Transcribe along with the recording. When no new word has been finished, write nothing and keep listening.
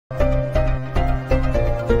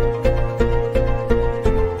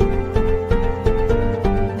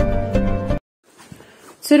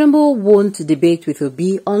Tinubu won't debate with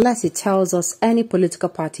Obi unless he tells us any political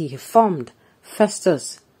party he formed.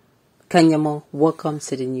 Festus Kanyamo, welcome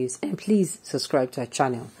to the news, and please subscribe to our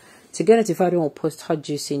channel. To get notified when we post hot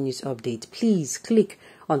juicy news update, please click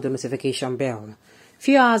on the notification bell.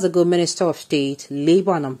 Few hours ago, Minister of State,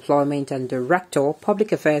 Labour and Employment and Director,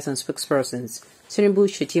 Public Affairs and Spokespersons, Tinubu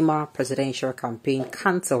Shetima Presidential Campaign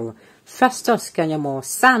Council, Festus Kanyamo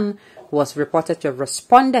San, was reported to have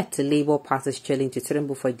responded to Labour Party's challenge to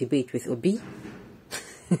Tinubu for a debate with Obi.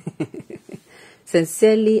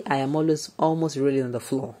 Sincerely, I am almost rolling on the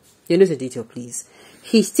floor. You know the detail, please.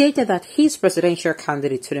 He stated that his presidential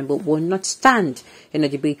candidate Tinubu will not stand in a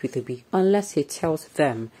debate with Obi unless he tells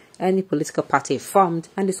them any political party formed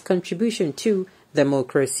and his contribution to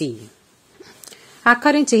democracy.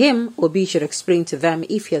 According to him, Obi should explain to them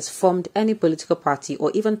if he has formed any political party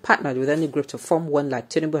or even partnered with any group to form one like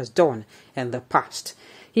Tinubu has done in the past.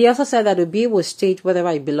 He also said that Obi will state whether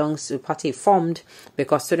he belongs to a party formed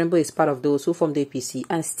because Tinubu is part of those who formed the APC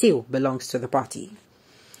and still belongs to the party.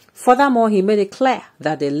 Furthermore, he made it clear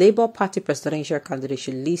that the Labour Party presidential candidate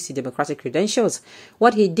should list the democratic credentials,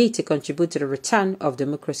 what he did to contribute to the return of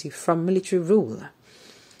democracy from military rule.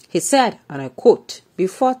 He said, and I quote,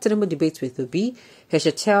 "Before Tinubu debates with Obi, he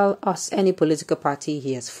should tell us any political party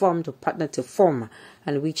he has formed or partnered to form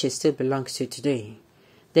and which he still belongs to today.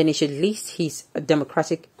 Then he should list his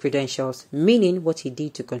democratic credentials, meaning what he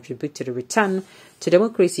did to contribute to the return to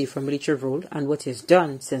democracy from military rule and what he has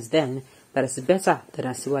done since then that is better than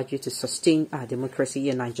Asiwaju to sustain our democracy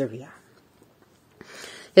in Nigeria."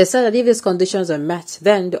 He said that if these conditions are met,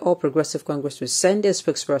 then the All Progressive Congress will send their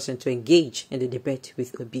spokesperson to engage in the debate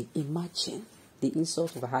with Obi. Imagine the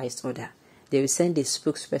insult of the highest order. They will send a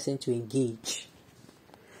spokesperson to engage.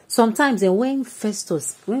 Sometimes when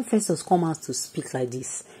Festus come out to speak like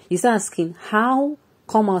this, he's asking how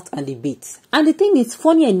come out and debate. And the thing is,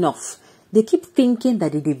 funny enough, they keep thinking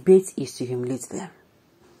that the debate is to humiliate them.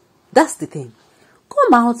 That's the thing.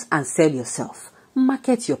 Come out and sell yourself.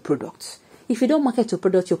 Market your product. If you don't market your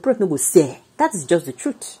product no will sell. That is just the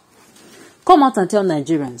truth. Come out and tell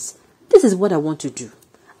Nigerians, this is what I want to do.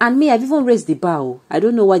 And me, I've even raised the bar. I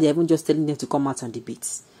don't know why they're even just telling them to come out and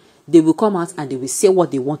debate. They will come out and they will say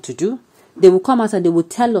what they want to do. They will come out and they will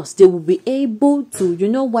tell us. They will be able to, you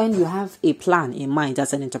know, when you have a plan in mind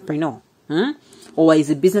as an entrepreneur, or as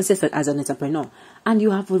a business as an entrepreneur, and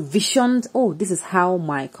you have a vision, oh, this is how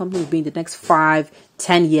my company will be in the next 5,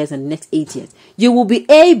 10 years and the next 8 years. You'll be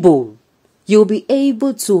able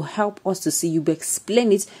to help us to see, you'll be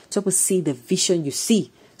explain it to help us see the vision you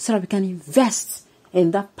see so that we can invest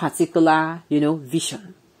in that particular,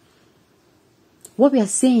 vision. What we are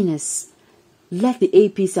saying is, let the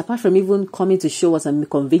APC, apart from even coming to show us and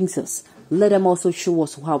convince us, let them also show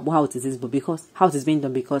us how it is, how it is being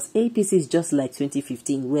done, because APC is just like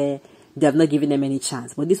 2015 where they have not given them any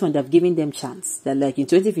chance. But this one, they have given them chance. That like in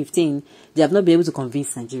 2015, they have not been able to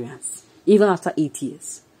convince Nigerians, even after 8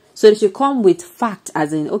 years. So they should come with fact,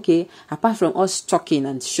 as in, okay, apart from us talking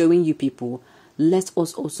and showing you people, let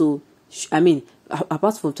us also,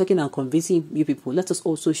 apart from talking and convincing you people, let us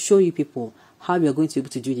also show you people how we are going to be able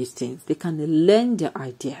to do these things. They can lend their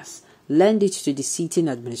ideas, lend it to the sitting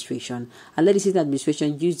administration, and let the sitting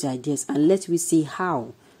administration use the ideas, and let we see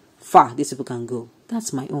how far these people can go.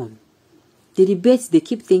 That's my own. The debates, they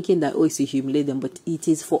keep thinking that, oh, it's to humiliate them, but it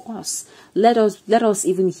is for us. Let us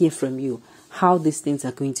even hear from you how these things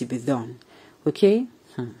are going to be done. Okay?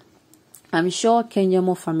 I'm sure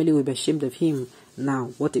Kenyamo family will be ashamed of him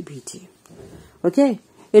now. What a beauty. Okay?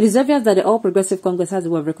 It is obvious that the All Progressive Congress has a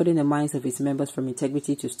way of recording the minds of its members from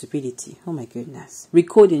integrity to stupidity. Oh my goodness.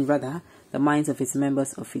 Recording, rather, the minds of its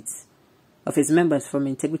members from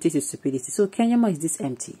integrity to stupidity. So Kenyamo is this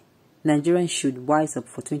empty. Nigerians should wise up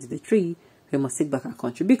for 2023. We must take back our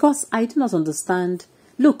country. Because I do not understand.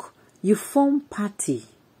 Look, you form party.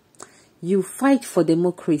 You fight for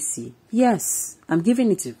democracy. Yes, I'm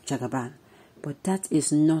giving it to Jagaban. But that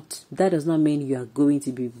does not mean you are going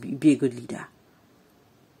to be a good leader.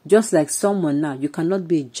 Just like someone now, you cannot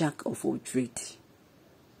be a jack of all trades.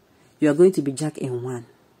 You are going to be jack in one.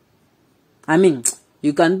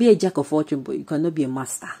 You can be a jack of all trades, but you cannot be a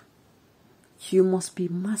master. You must be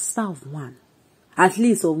master of one. At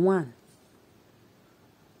least of one.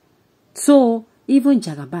 So, even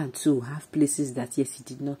Jagaban too have places that, yes, he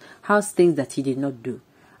did not, has things that he did not do.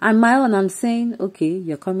 And my own, I'm saying, okay,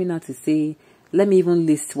 you're coming out to say, let me even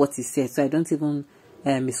list what he said, so I don't even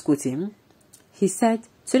misquote him. He said,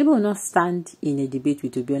 Tinubu will not stand in a debate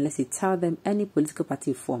with Obi unless he tell them any political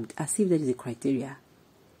party formed, as if that is a criteria.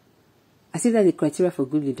 As if that is a criteria for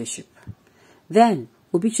good leadership. Then,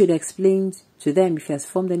 Obi should explain to them if he has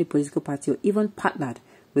formed any political party or even partnered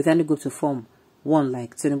with any group to form one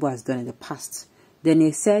like Tinubu has done in the past. Then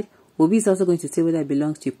he said, Obi is also going to say whether it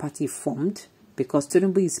belongs to a party formed, because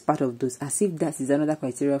Tinubu is part of those, as if that is another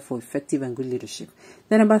criteria for effective and good leadership.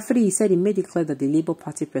 Then number 3, he said he made it clear that the Labour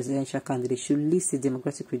Party presidential candidate should list his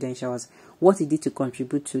democratic credentials, what he did to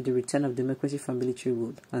contribute to the return of democracy from military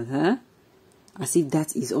rule. As if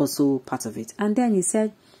that is also part of it. And then he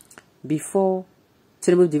said, before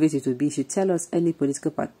Tinubu debated to be, he should tell us any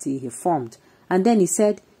political party he formed. And then he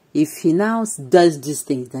said, if he now does these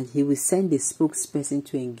things, then he will send a spokesperson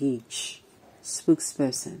to engage.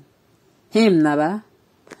 Spokesperson. Him, Naba.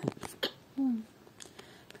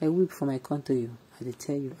 I weep for my country. I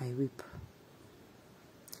tell you, I weep.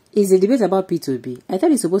 It's a debate about P2B. I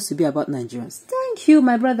thought it's supposed to be about Nigerians. Thank you,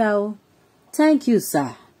 my brother. Thank you,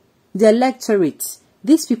 sir. The electorate.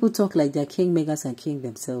 These people talk like they're kingmakers and king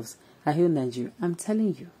themselves. I hail Nigeria. I'm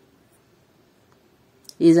telling you.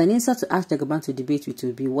 It is an insult to ask Jagaban to debate with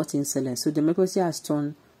Obi. What insolence. So democracy has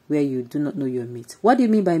turned where you do not know your mate. What do you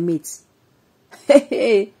mean by mate?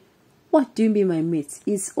 Hey. What do you mean by mate?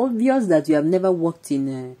 It's obvious that you have never worked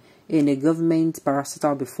in a government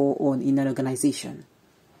parastatal before or in an organization.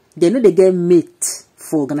 They know they get mate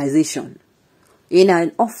for organization. In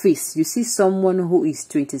an office, you see someone who is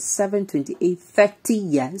 27, 28, 30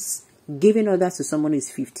 years giving orders to someone who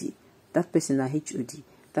is 50. That person is HOD.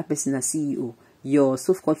 That person is CEO. Your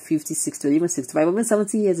so-called 50, 60, or even 65, even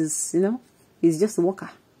 70 years is, is just a worker.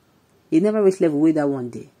 He never reached level with that one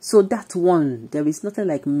day. So that one, there is nothing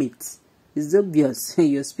like mate. It's obvious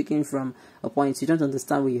you're speaking from a point you don't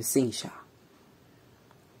understand what you're saying, Sha.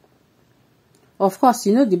 Of course,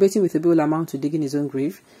 debating with Obi will amount to digging his own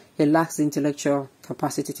grave. He lacks the intellectual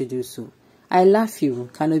capacity to do so. I laugh you.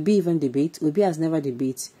 Can Obi even debate? Obi has never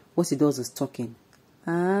debated. What he does is talking.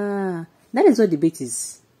 That is what debate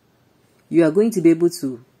is. You are going to be able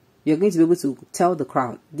to tell the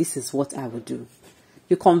crowd, this is what I will do.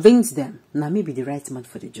 You convince them, now maybe the right man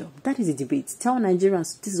for the job. That is a debate. Tell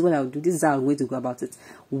Nigerians, this is what I'll do. This is how I'm going to go about it.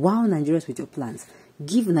 Wow Nigerians with your plans.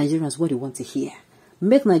 Give Nigerians what they want to hear.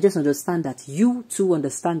 Make Nigerians understand that you too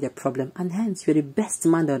understand their problem. And hence, you're the best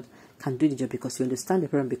man that can do the job because you understand the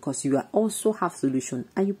problem, because you also have solution.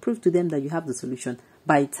 And you prove to them that you have the solution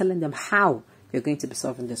by telling them how you're going to be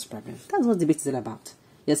solving this problem. That's what debate is all about.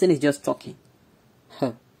 You're saying it's just talking.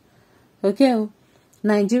 Okay.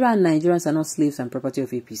 Nigeria and Nigerians are not slaves and property of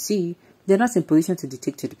APC. They're not in position to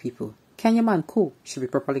dictate to the people. Kenyama and Co. should be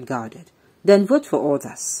properly guarded. Then vote for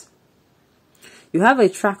others. You have a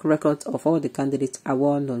track record of all the candidates are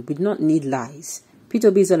well known. We do not need lies.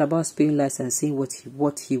 P2B is all about spilling lies and saying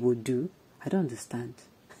what he would do. I don't understand.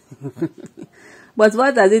 But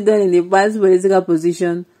what has he done in the past political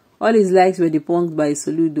position? All his likes were debunked by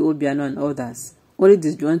Soludo, Obiano and others. Only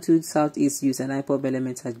disgruntled Southeast youth and IPOB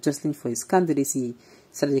elements are jostling for his candidacy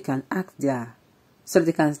so that they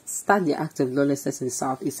can start their act of lawlessness in the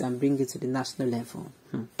Southeast and bring it to the national level.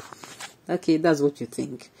 Okay, that's what you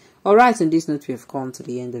think. Alright, on this note, we have come to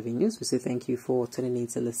the end of the news. We say thank you for tuning in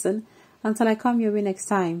to listen. Until I come your way next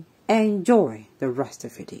time, enjoy the rest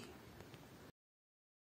of your day.